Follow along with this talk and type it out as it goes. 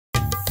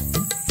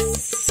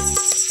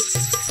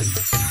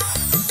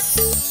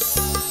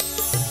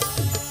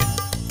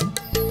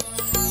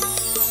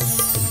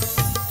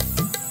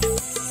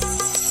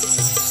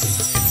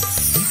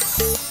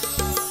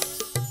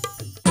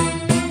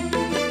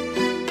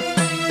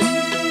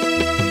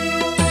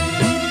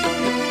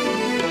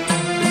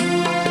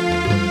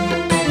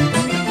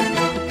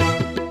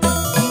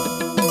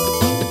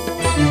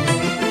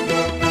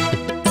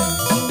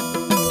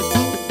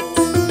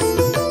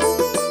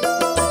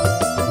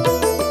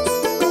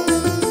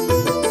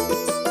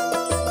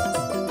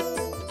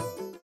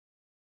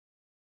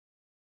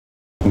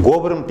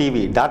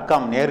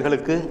gopuram.com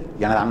நேயர்களுக்கு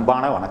எனது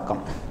அன்பான வணக்கம்.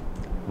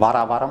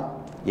 வாரம்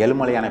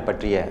ஏழுமலையானை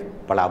பற்றிய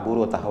பல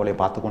அபூர்வ தகவலை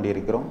பார்த்து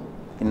கொண்டிருக்கிறோம்.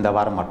 இந்த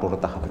வாரம் மற்றொரு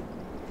தகவல்.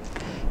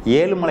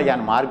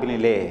 ஏழுமலையான்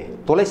மார்பினிலே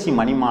துளசி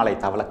மணிமாலை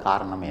தவள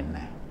காரணம் என்ன?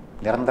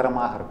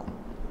 நிரந்தரமாக இருக்கும்.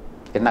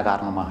 என்ன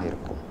காரணமாக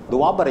இருக்கும்?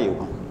 துவாபர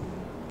யுகம்.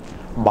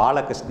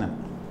 பாலகிருஷ்ணன்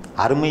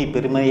அருமை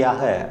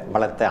பெருமையாக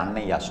வளர்த்த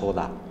அன்னை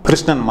யசோதா.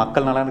 கிருஷ்ணன்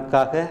மக்கள்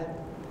நலனுக்காக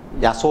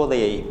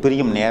யசோதையை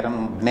பிரியும்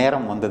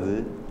நேரம் வந்தது.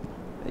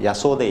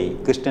 யசோதை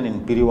கிருஷ்ணனின்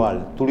பிரிவால்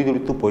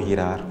துடிதுடித்து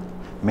போகிறார்.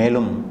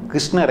 மேலும்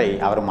கிருஷ்ணரை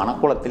அவர்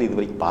மனக்குளத்தில்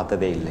இதுவரை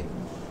பார்த்ததே இல்லை.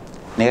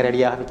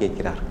 நேரடியாக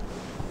கேட்கிறார்,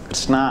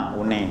 கிருஷ்ணா,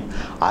 உன்னை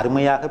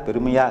அருமையாக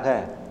பெருமையாக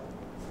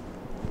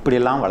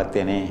இப்படியெல்லாம்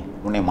வளர்த்தேனே,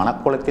 உன்னை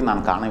மனக்குளத்தில்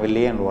நான்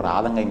காணவில்லையே என்ற ஒரு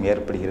ஆதங்கம்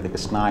ஏற்படுகிறது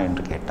கிருஷ்ணா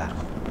என்று கேட்டார்.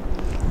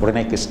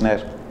 உடனே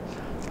கிருஷ்ணர்,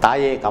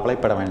 தாயே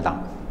கவலைப்பட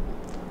வேண்டாம்,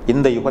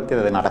 இந்த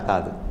யுகத்தில் அது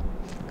நடக்காது.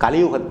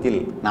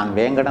 கலியுகத்தில் நான்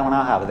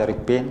வேங்கடவனாக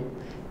அவதரிப்பேன்.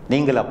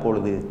 நீங்கள்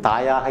அப்பொழுது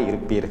தாயாக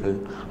இருப்பீர்கள்.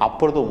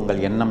 அப்பொழுது உங்கள்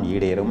எண்ணம்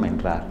ஈடேறும்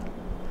என்றார்.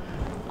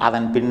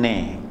 அதன் பின்னே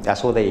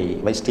யசோதை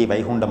ஸ்ரீ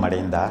வைகுண்டம்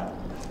அடைந்தார்.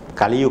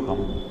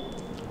 கலியுகம்.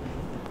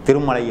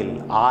 திருமலையில்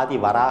ஆதி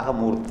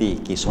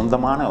வராகமூர்த்திக்கு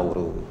சொந்தமான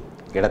ஒரு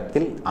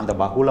இடத்தில் அந்த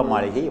பகுல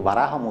மாளிகை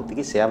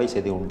வராகமூர்த்திக்கு சேவை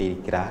செய்து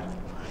கொண்டிருக்கிறார்.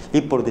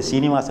 இப்பொழுது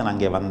சீனிவாசன்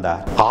அங்கே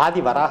வந்தார்.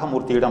 ஆதி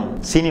வராகமூர்த்தியிடம்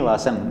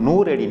சீனிவாசன்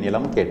 100 அடி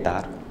நிலம்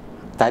கேட்டார்.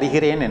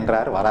 தருகிறேன்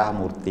என்றார்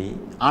வராகமூர்த்தி.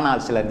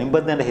 ஆனால் சில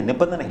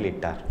நிபந்தனைகள்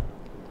இட்டார்.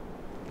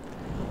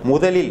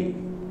 முதலில்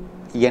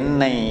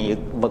என்னை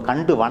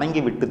கண்டு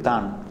வணங்கி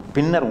விட்டுத்தான்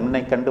பின்னர்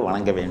உன்னை கண்டு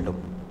வணங்க வேண்டும்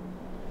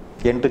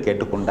என்று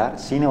கேட்டுக்கொண்டார்.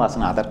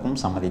 சீனிவாசன் அதற்கும்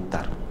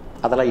சம்மதித்தார்.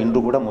 அதெல்லாம்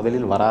இன்று கூட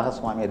முதலில் வராக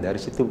சுவாமியை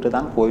தரிசித்து விட்டு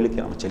தான்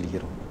கோயிலுக்கு நாம்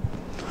செல்கிறோம்.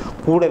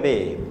 கூடவே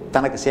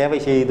தனக்கு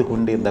சேவை செய்து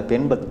கொண்டிருந்த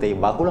பெண்பத்தை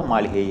வகுல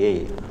மாளிகையை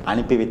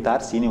அனுப்பி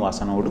வைத்தார்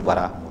சீனிவாசனோடு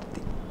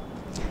வராகமூர்த்தி.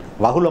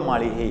 வகுல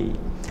மாளிகை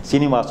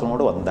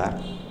சீனிவாசனோடு வந்தார்.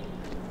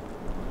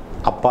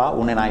 அப்பா,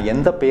 உன்னை நான்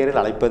எந்த பெயரில்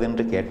அழைப்பது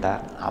என்று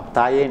கேட்டார்.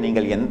 தாயே,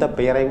 நீங்கள் எந்த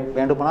பெயரை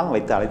வேண்டுமானாலும்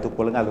வைத்து அழைத்துக்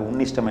கொள்ளுங்கள், அது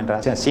உன்னிஷ்டம்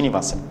என்றார்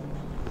சீனிவாசன்.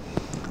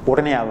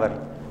 உடனே அவர்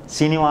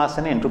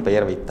சீனிவாசன் என்று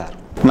பெயர் வைத்தார்.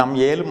 நம்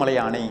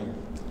ஏழுமலையானை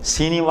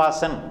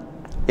சீனிவாசன்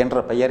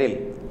என்ற பெயரில்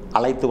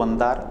அழைத்து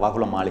வந்தார்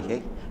வகுல மாளிகை.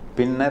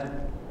 பின்னர்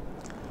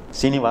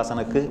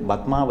சீனிவாசனுக்கு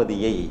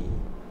பத்மாவதியை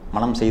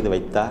மனம் செய்து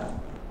வைத்தார்.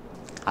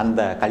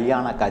 அந்த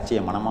கல்யாண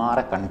காட்சியை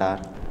மனமாற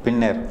கண்டார்.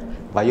 பின்னர்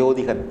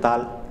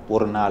வயோதிகத்தால்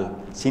ஒரு நாள்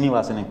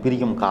சீனிவாசனை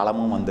பிரியும்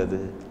காலமும் வந்தது.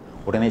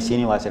 உடனே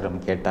சீனிவாசனிடம்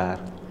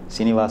கேட்டார்,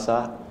 சீனிவாசா,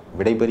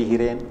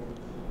 விடைபெறுகிறேன்,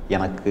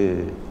 எனக்கு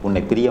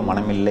உன்னை பிரிய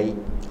மனமில்லை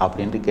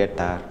அப்படின்று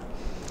கேட்டார்.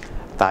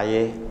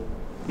 தாயே,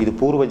 இது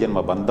பூர்வ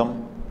ஜென்ம பந்தம்.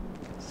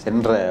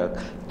 சென்ற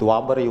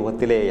துவாபர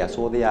யுகத்திலே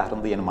யசோதையாக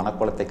இருந்து என்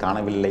மனக்குளத்தை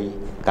காணவில்லை.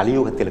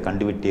 கலியுகத்தில்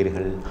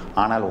கண்டுவிட்டீர்கள்.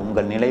 ஆனால்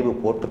உங்கள் நினைவு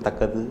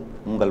போற்றத்தக்கது,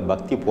 உங்கள்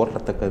பக்தி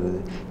போற்றத்தக்கது.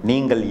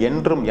 நீங்கள்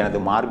என்றும் எனது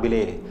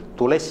மார்பிலே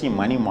துளசி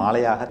மணி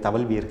மாலையாக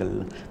தவழ்வீர்கள்.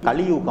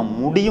 கலியுகம்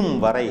முடியும்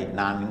வரை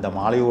நான் இந்த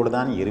மாலையோடு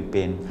தான்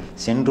இருப்பேன்.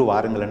 சென்று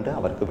வாருங்கள் என்று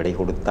அவருக்கு விடை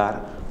கொடுத்தார்.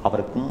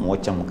 அவருக்கும்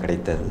மோட்சம்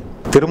கிடைத்தது.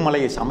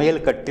 திருமலை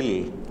சமையல் கட்டில்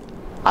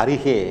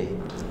அருகே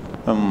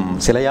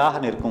சிலையாக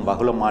நிற்கும்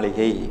வகுல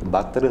மாளிகை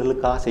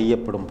பக்தர்களுக்காக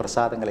செய்யப்படும்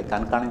பிரசாதங்களை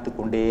கண்காணித்து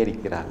கொண்டே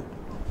இருக்கிறார்.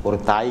 ஒரு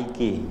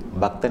தாய்க்கு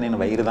பக்தனின்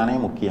வயிறு தானே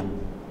முக்கியம்.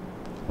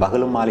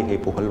 வகுல மாளிகை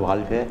புகழ்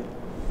வாழ்க.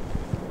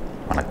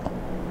 வணக்கம்.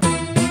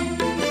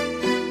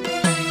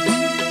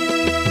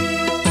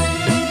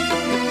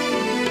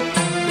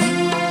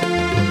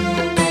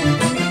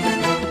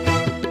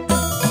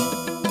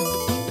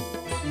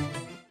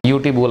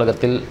 யூடியூப்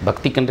உலகத்தில்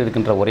பக்திக்கென்று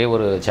இருக்கின்ற ஒரே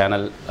ஒரு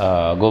சேனல்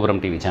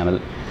கோபுரம் டிவி சேனல்.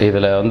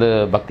 இதில்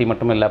பக்தி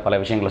மட்டும் இல்லை, பல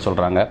விஷயங்களை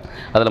சொல்கிறாங்க.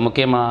 அதில்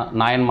முக்கியமாக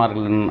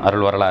நாயன்மார்களின்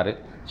அருள் வரலாறு,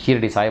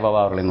 ஷீரடி சாய்பாபா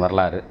அவர்களின்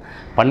வரலாறு,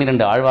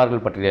 12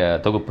 ஆழ்வார்கள் பற்றிய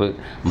தொகுப்பு,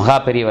 மகா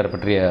பெரியவர்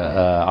பற்றிய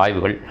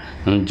ஆய்வுகள்,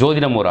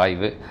 ஜோதிடம் ஒரு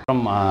ஆய்வு,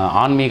 அப்புறம்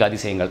ஆன்மீக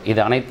அதிசயங்கள், இது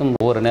அனைத்தும்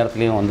ஒவ்வொரு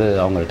நேரத்துலையும்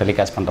அவங்க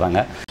டெலிகாஸ்ட்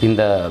பண்ணுறாங்க.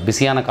 இந்த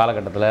பிஸியான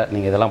காலகட்டத்தில்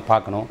நீங்கள் இதெல்லாம்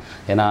பார்க்கணும்.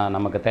 ஏன்னா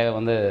நமக்கு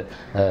தேவை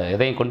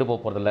எதையும் கொண்டு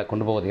போகிறதில்ல,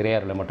 கொண்டு போவது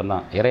இறையருளை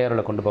மட்டும்தான்.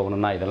 இறையருளை கொண்டு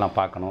போகணும்னா இதெல்லாம்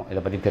பார்க்கணும்,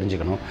 இதை பற்றி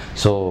தெரிஞ்சுக்கணும்.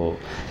 ஸோ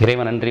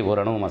இறைவன் நன்றி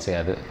ஒரு அணுவும்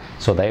அசையாது.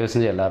 ஸோ தயவு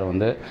செஞ்சு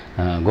எல்லோரும்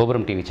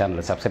கோபுரம் டிவி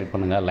சேனலை சப்ஸ்கிரைப்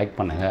பண்ணுங்கள், லைக்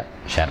பண்ணுங்கள்,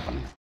 ஷேர்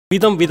பண்ணுங்கள்.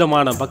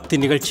 விதமான பக்தி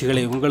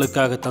நிகழ்ச்சிகளை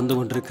உங்களுக்காக தந்து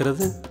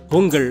கொண்டிருக்கிறது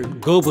உங்கள்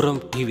கோபுரம்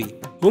டிவி.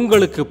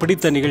 உங்களுக்கு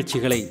பிடித்த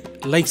நிகழ்ச்சிகளை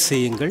லைக்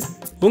செய்யுங்கள்,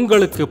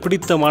 உங்களுக்கு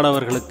பிடித்த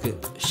மாணவர்களுக்கு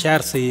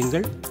ஷேர்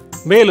செய்யுங்கள்.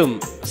 மேலும்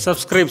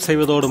சப்ஸ்கிரைப்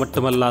செய்வதோடு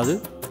மட்டுமல்லாது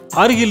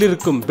அருகில்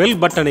இருக்கும் பெல்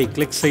பட்டனை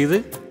கிளிக் செய்து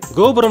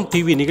கோபுரம்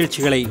டிவி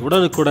நிகழ்ச்சிகளை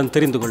உடனுக்குடன்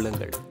தெரிந்து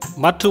கொள்ளுங்கள்.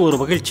 மற்றும் ஒரு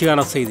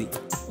மகிழ்ச்சியான செய்தி,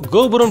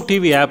 கோபுரம்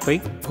டிவி ஆப்பை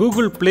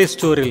கூகுள் பிளே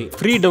ஸ்டோரில்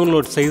ஃப்ரீ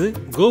டவுன்லோட் செய்து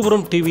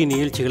கோபுரம் டிவி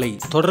நிகழ்ச்சிகளை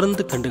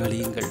தொடர்ந்து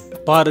கண்டுகளியுங்கள்,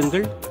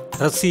 பாருங்கள்,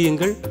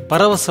 ரசியுங்கள்,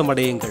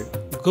 பரவசமடையுங்கள்.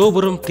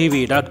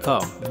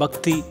 gopuram.tv.com.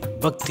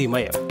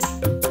 பக்திமயம்.